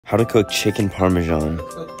How to cook chicken parmesan.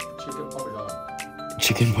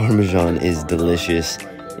 Chicken parmesan is delicious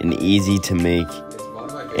and easy to make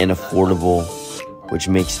and affordable, which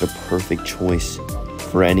makes it a perfect choice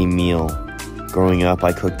for any meal. Growing up,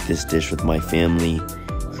 I cooked this dish with my family,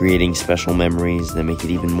 creating special memories that make it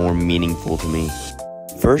even more meaningful to me.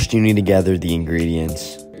 First, you need to gather the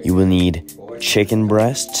ingredients. You will need chicken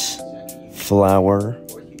breasts, flour,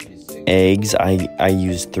 eggs. I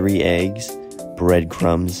used 3 eggs,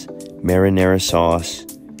 breadcrumbs, marinara sauce,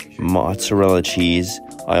 mozzarella cheese.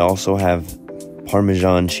 I also have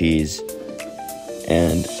Parmesan cheese.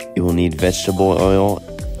 And you will need vegetable oil,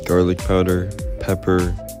 garlic powder,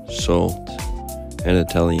 pepper, salt, and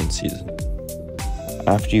Italian seasoning.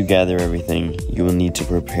 After you gather everything, you will need to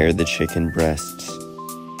prepare the chicken breasts.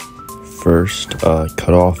 First,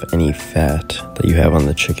 cut off any fat that you have on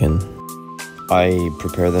the chicken. I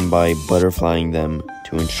prepare them by butterflying them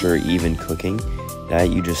to ensure even cooking. That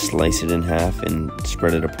you just slice it in half and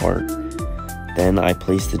spread it apart. Then I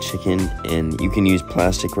place the chicken in, you can use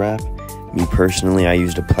plastic wrap. Me personally, I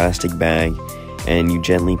used a plastic bag, and you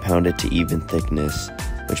gently pound it to even thickness,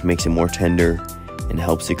 which makes it more tender and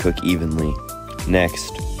helps it cook evenly.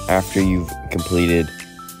 Next, after you've completed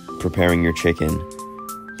preparing your chicken,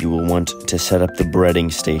 you will want to set up the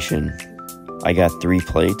breading station. I got 3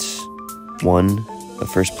 plates. The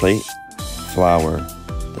first plate, flour.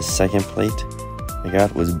 The second plate I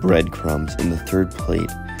got was breadcrumbs, and the third plate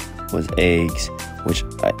was eggs, which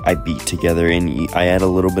I beat together, and I add a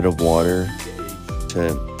little bit of water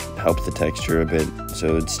to help the texture a bit so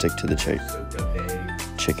it would stick to the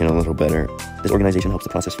chicken a little better. This organization helps the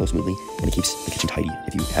process flow smoothly, and it keeps the kitchen tidy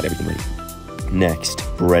if you have everything ready. Next,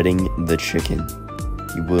 breading the chicken.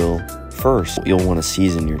 You'll want to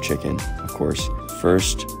season your chicken, of course.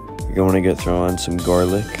 First, you're going to throw on some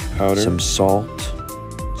garlic powder, some salt,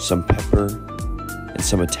 some pepper, and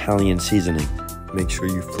some Italian seasoning. Make sure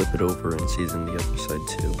you flip it over and season the other side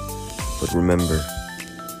too. But remember,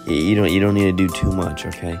 you don't need to do too much,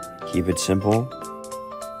 okay? Keep it simple.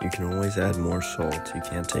 You can always add more salt. You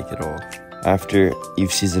can't take it all. After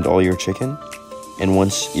you've seasoned all your chicken, and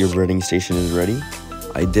once your breading station is ready,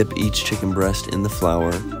 I dip each chicken breast in the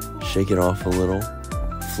flour, shake it off a little,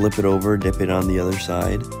 flip it over, dip it on the other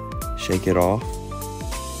side, shake it off,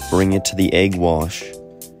 bring it to the egg wash.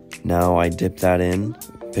 Now I dip that in,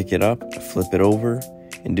 pick it up, flip it over,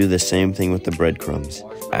 and do the same thing with the breadcrumbs.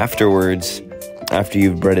 Afterwards, after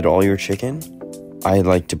you've breaded all your chicken, I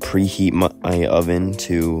like to preheat my oven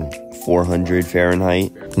to 400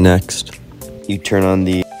 Fahrenheit. Next, you turn on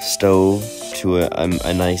the stove to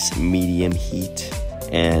a nice medium heat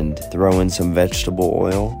and throw in some vegetable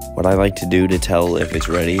oil. What I like to do to tell if it's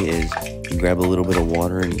ready is you grab a little bit of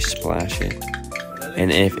water and you splash it. And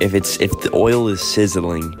if the oil is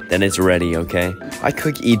sizzling, then it's ready, okay? I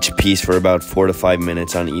cook each piece for about 4 to 5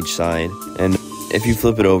 minutes on each side. And if you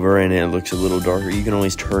flip it over and it looks a little darker, you can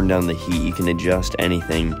always turn down the heat. You can adjust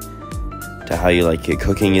anything to how you like it.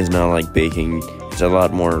 Cooking is not like baking. It's a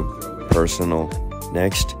lot more personal.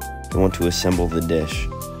 Next, I want to assemble the dish.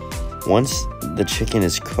 Once the chicken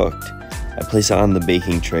is cooked, I place it on the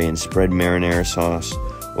baking tray and spread marinara sauce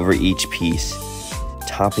over each piece,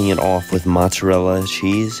 topping it off with mozzarella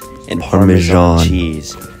cheese and Parmesan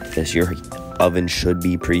cheese. Your oven should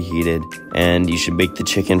be preheated, and you should bake the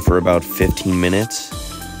chicken for about 15 minutes.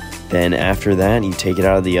 Then after that, you take it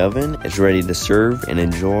out of the oven. It's ready to serve and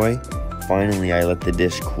enjoy. Finally, I let the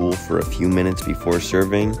dish cool for a few minutes before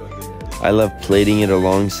serving. I love plating it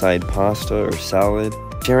alongside pasta or salad.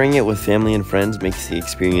 Sharing it with family and friends makes the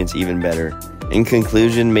experience even better. In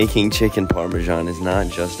conclusion, making chicken parmesan is not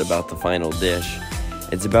just about the final dish.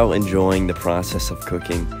 It's about enjoying the process of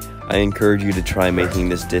cooking. I encourage you to try making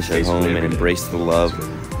this dish at home and embrace the love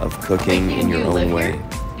of cooking in your own way.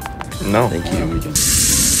 No. Thank you.